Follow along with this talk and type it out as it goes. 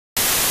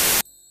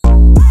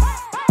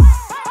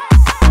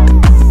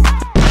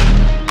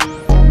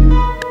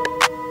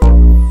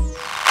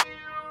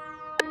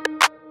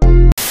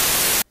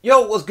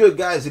Yo, what's good,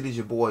 guys? It is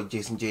your boy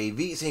Jason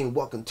JV saying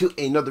welcome to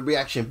another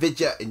reaction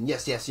video. And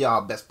yes,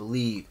 y'all best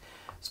believe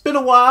it's been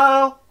a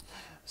while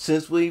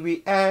since we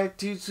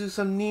reacted to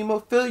some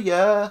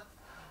Nemophila.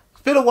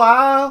 It's been a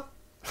while.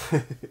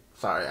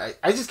 Sorry,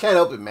 I just can't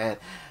help it, man.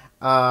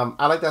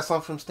 I like that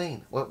song from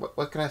Stain.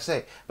 What can I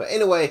say? But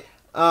anyway,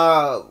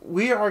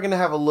 we are gonna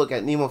have a look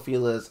at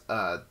Nemophila's.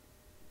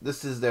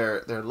 This is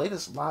their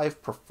latest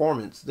live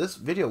performance. This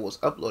video was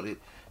uploaded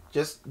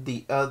just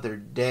the other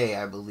day,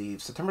 I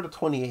believe, September the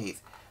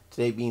 28th.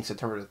 Today being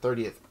September the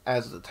 30th,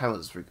 as of the time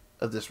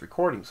of this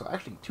recording. So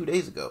actually 2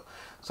 days ago.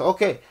 So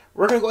okay,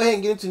 we're gonna go ahead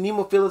and get into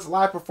Nemophila's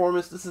live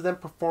performance. This is them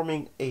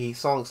performing a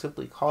song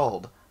simply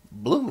called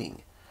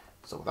 "Blooming."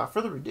 So without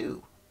further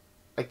ado,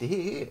 I'd like to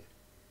hear.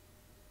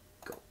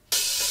 Go.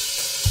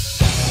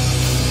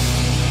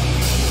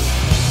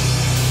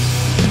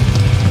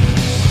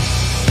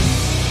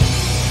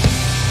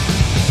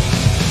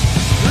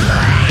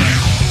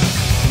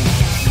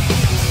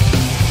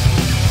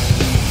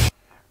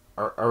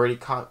 Already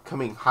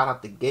coming hot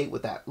out the gate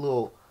with that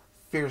little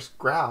fierce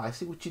growl. I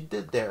see what you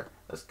did there.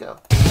 Let's go.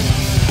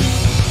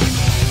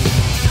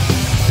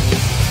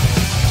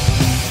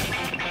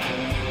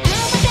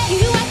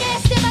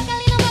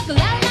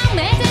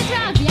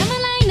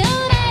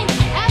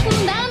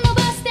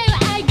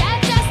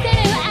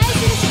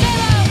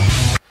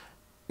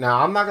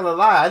 Now, I'm not gonna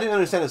lie, I didn't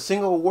understand a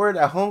single word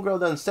that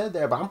homegirl done said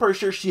there, but I'm pretty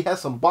sure she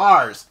has some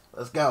bars.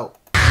 Let's go.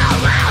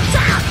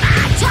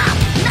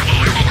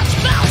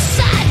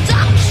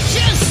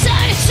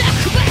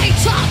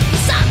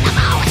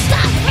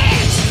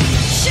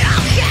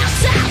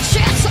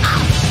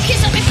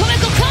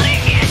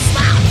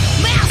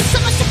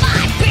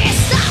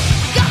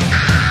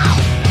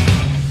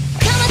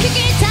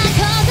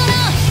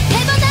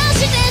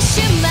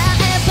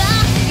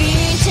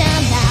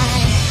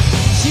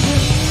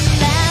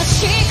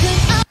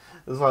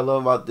 This is what I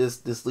love about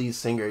this lead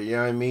singer, you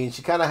know what I mean?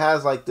 She kind of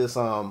has like this,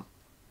 I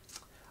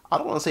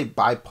don't want to say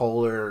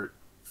bipolar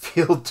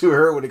feel to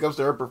her when it comes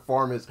to her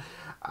performance.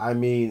 I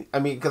mean,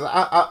 because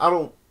I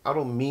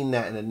don't mean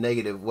that in a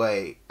negative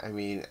way. I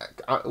mean,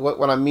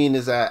 what I mean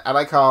is that I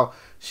like how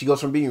she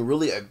goes from being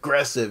really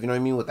aggressive, you know what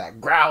I mean, with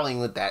that growling,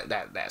 with that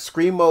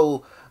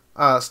screamo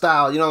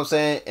style, you know what I'm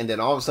saying, and then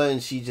all of a sudden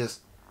she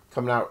just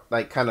coming out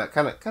like kind of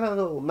a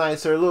little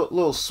nicer, a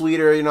little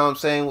sweeter, you know what I'm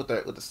saying, with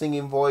the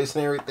singing voice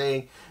and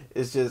everything.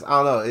 It's just,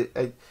 I don't know,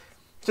 it's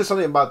just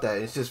something about that.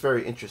 It's just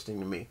very interesting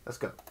to me. Let's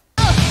go.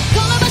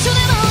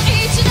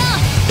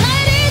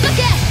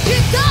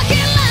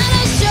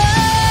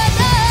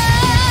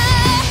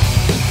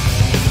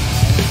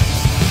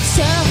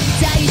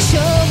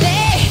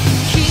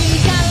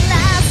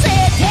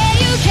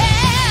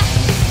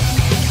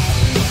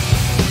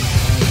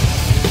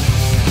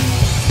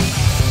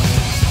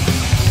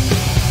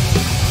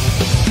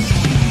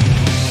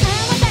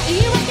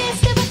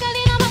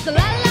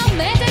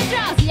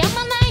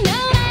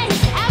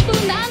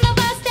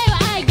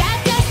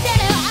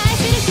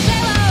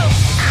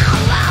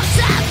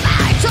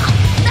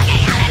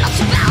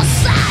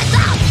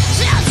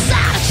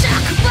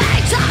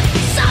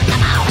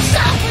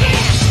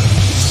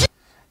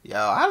 Yo,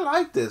 I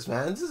like this,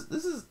 man. This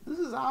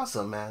is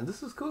awesome, man.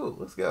 This is cool.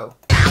 Let's go.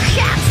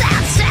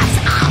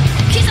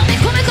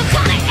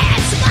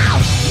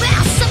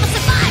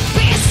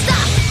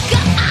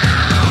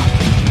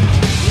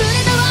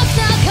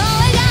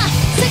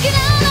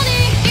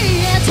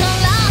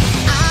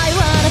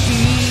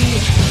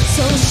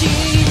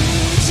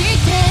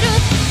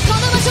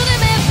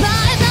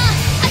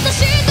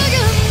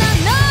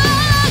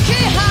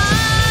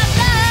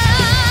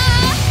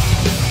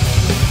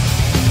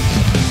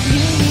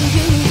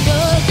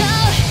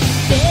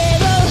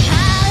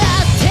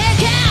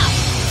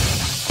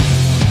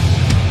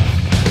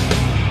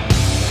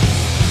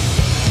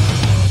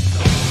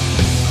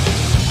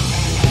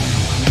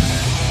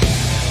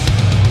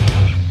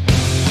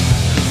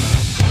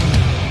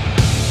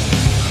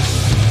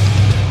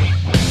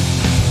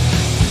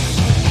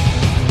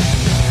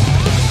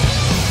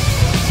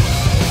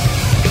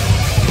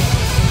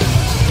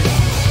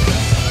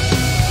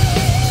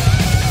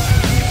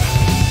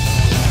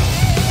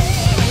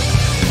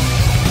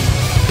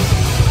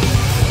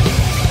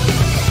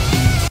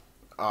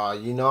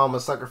 You know I'm a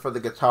sucker for the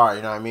guitar,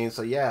 you know what I mean?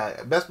 So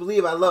yeah, best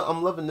believe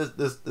I'm loving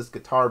this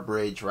guitar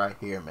bridge right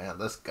here, man.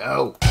 Let's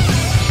go.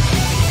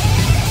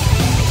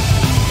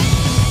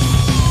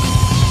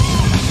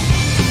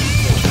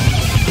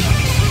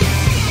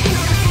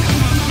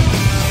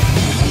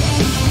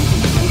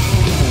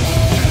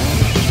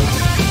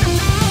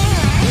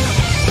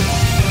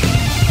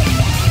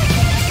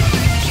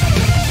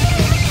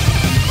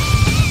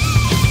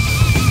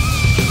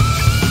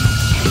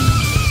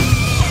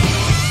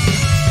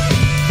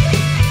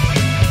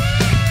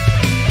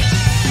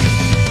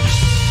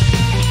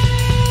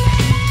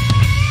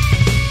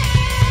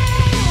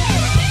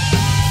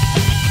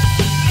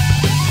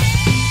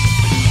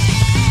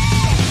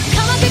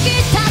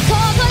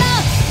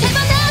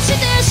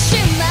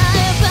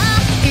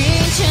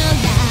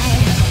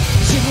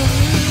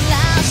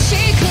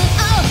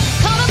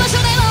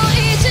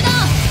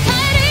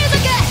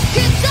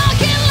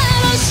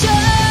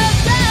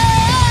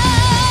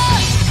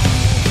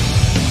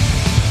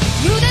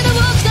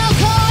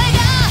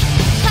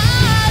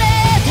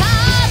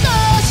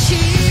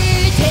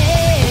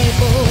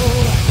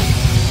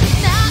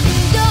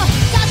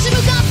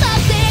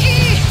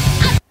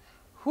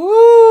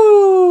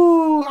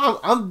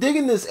 I'm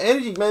digging this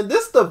energy, man.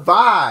 This is the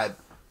vibe.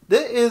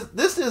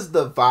 This is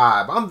the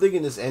vibe. I'm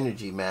digging this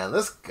energy, man.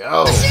 Let's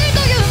go.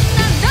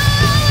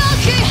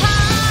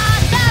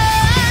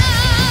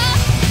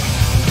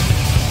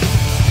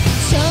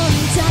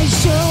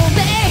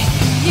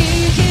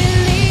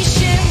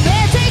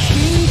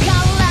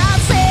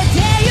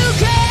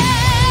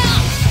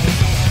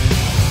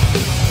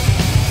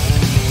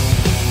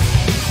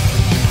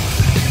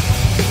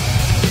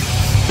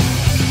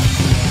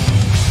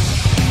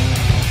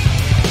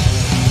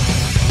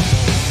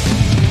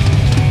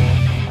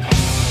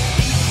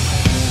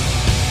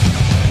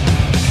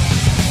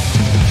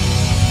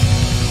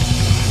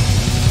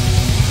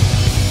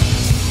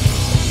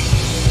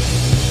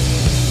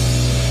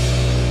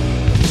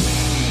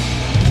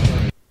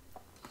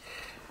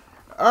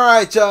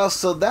 Alright, y'all,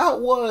 so that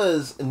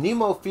was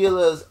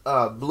Nemophila's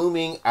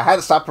Blooming. I had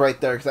to stop right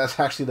there because that's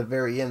actually the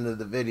very end of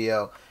the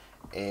video.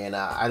 And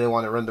I didn't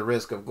want to run the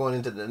risk of going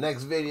into the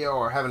next video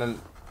or having an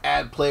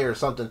ad play or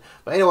something.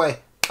 But anyway,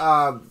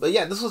 but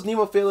yeah, this was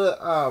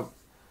Nemophila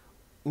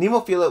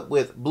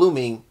with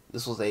Blooming.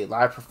 This was a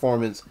live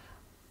performance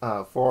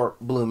for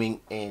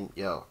Blooming. And,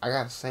 yo, I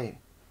gotta say,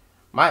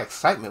 my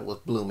excitement was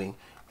blooming.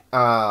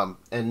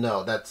 And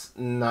no, that's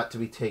not to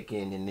be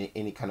taken in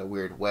any kind of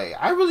weird way.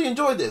 I really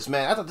enjoyed this,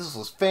 man. I thought this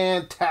was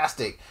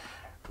fantastic.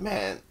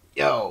 Man,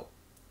 yo,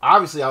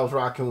 obviously I was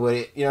rocking with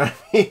it, you know what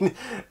I mean?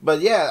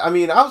 But yeah, I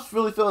mean, I was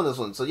really feeling this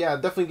one. So yeah,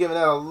 definitely giving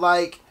that a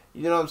like,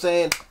 you know what I'm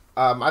saying?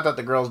 I thought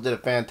the girls did a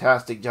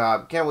fantastic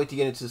job. Can't wait to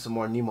get into some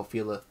more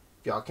Nemophila.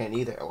 If y'all can't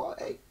either, well,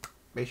 hey,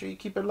 make sure you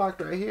keep it locked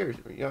right here,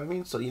 you know what I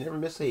mean? So you never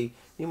miss a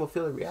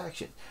Nemophila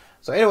reaction.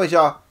 So anyways,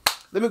 y'all,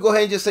 let me go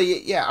ahead and just say,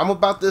 yeah, I'm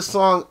about this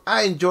song.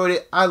 I enjoyed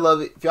it. I love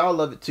it. If y'all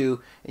love it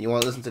too, and you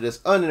want to listen to this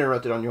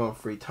uninterrupted on your own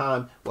free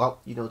time, well,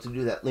 you know what to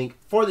do. That link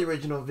for the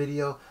original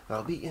video,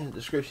 that'll be in the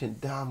description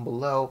down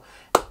below.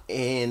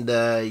 And,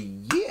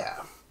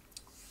 yeah,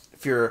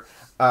 if you're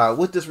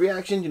with this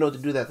reaction, you know what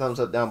to do. That thumbs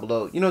up down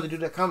below. You know what to do.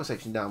 That comment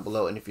section down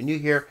below. And if you're new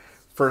here,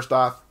 first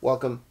off,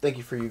 welcome. Thank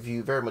you for your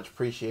view. Very much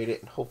appreciate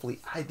it. And hopefully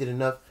I did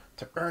enough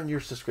to earn your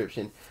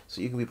subscription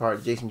so you can be part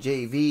of Jason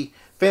JV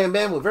fan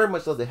band. Would very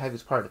much love to have you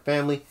as part of the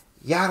family.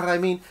 Yeah, what I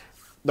mean.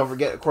 Don't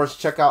forget, of course,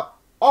 to check out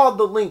all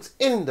the links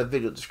in the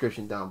video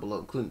description down below,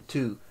 including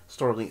 2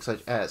 store links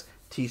such as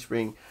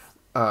TeeSpring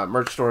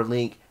merch store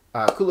link,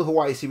 Kula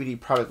Hawaii CBD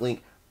product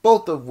link,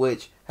 both of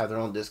which have their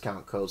own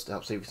discount codes to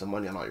help save you some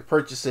money on all your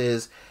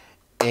purchases.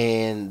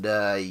 And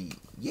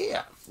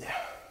yeah,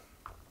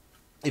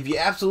 if you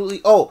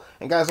absolutely, oh,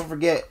 and guys, don't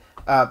forget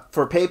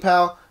for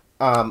PayPal.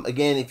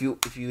 Again, if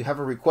you have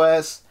a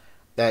request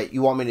that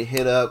you want me to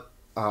hit up,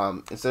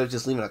 instead of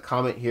just leaving a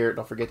comment here,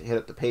 don't forget to hit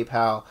up the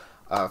PayPal.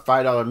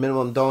 $5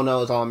 minimum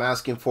dono is all I'm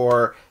asking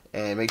for,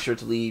 and make sure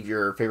to leave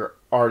your favorite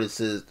artists,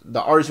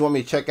 the artists you want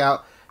me to check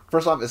out.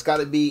 First off, it's got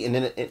to be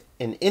an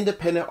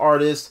independent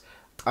artist.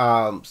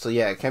 So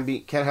yeah, it can't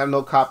have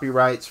no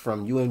copyrights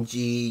from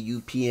UMG,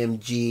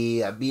 UPMG,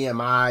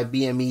 BMI,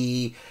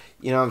 BME.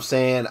 You know what I'm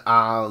saying?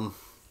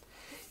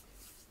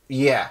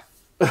 Yeah.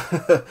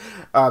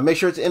 Make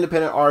sure it's an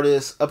independent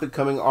artist,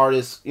 up-and-coming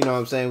artists, you know what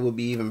I'm saying, will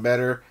be even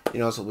better, you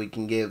know, so we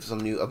can give some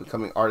new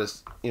up-and-coming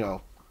artists, you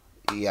know,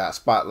 the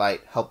spotlight,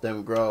 help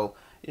them grow,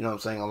 you know what I'm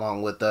saying,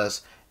 along with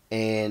us.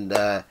 And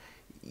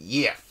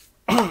yeah.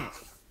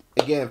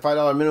 Again,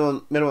 $5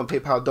 minimum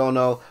PayPal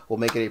dono will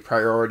make it a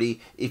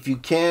priority. If you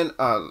can,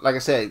 like I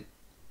said,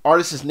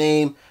 artist's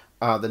name,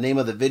 the name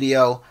of the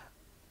video,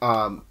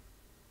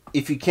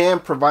 if you can,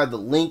 provide the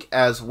link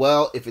as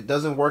well. If it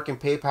doesn't work in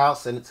PayPal,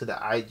 send it to the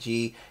IG.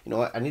 You know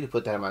what? I need to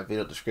put that in my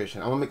video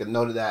description. I'm going to make a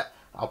note of that.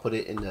 I'll put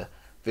it in the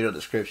video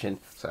description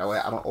so that way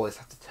I don't always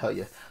have to tell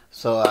you.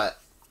 So,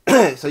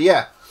 so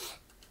yeah.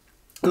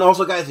 And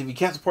also, guys, if you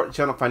can't support the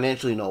channel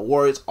financially, no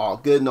worries. All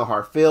good. No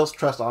hard feels.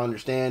 Trust, I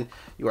understand.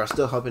 You are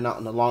still helping out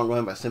in the long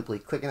run by simply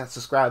clicking that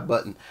subscribe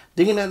button,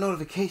 dinging that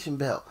notification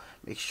bell.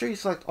 Make sure you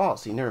select all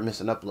so you never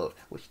miss an upload,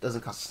 which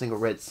doesn't cost a single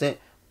red cent.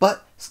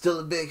 But still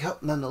a big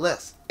help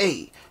nonetheless.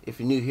 Hey,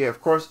 if you're new here,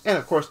 of course, and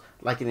of course,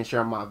 liking and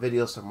sharing my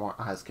videos so more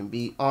eyes can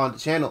be on the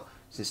channel.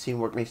 Since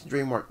teamwork makes the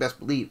dream work, best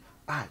believe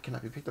I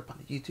cannot be picked up on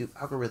the YouTube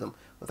algorithm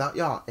without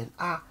y'all, and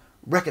I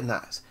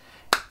recognize.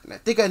 And I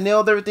think I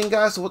nailed everything,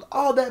 guys. So with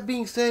all that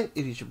being said,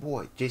 it is your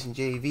boy, Jason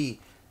JV,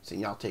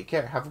 saying y'all take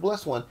care. Have a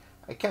blessed one.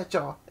 I catch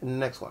y'all in the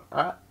next one.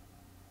 All right?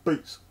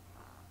 Peace.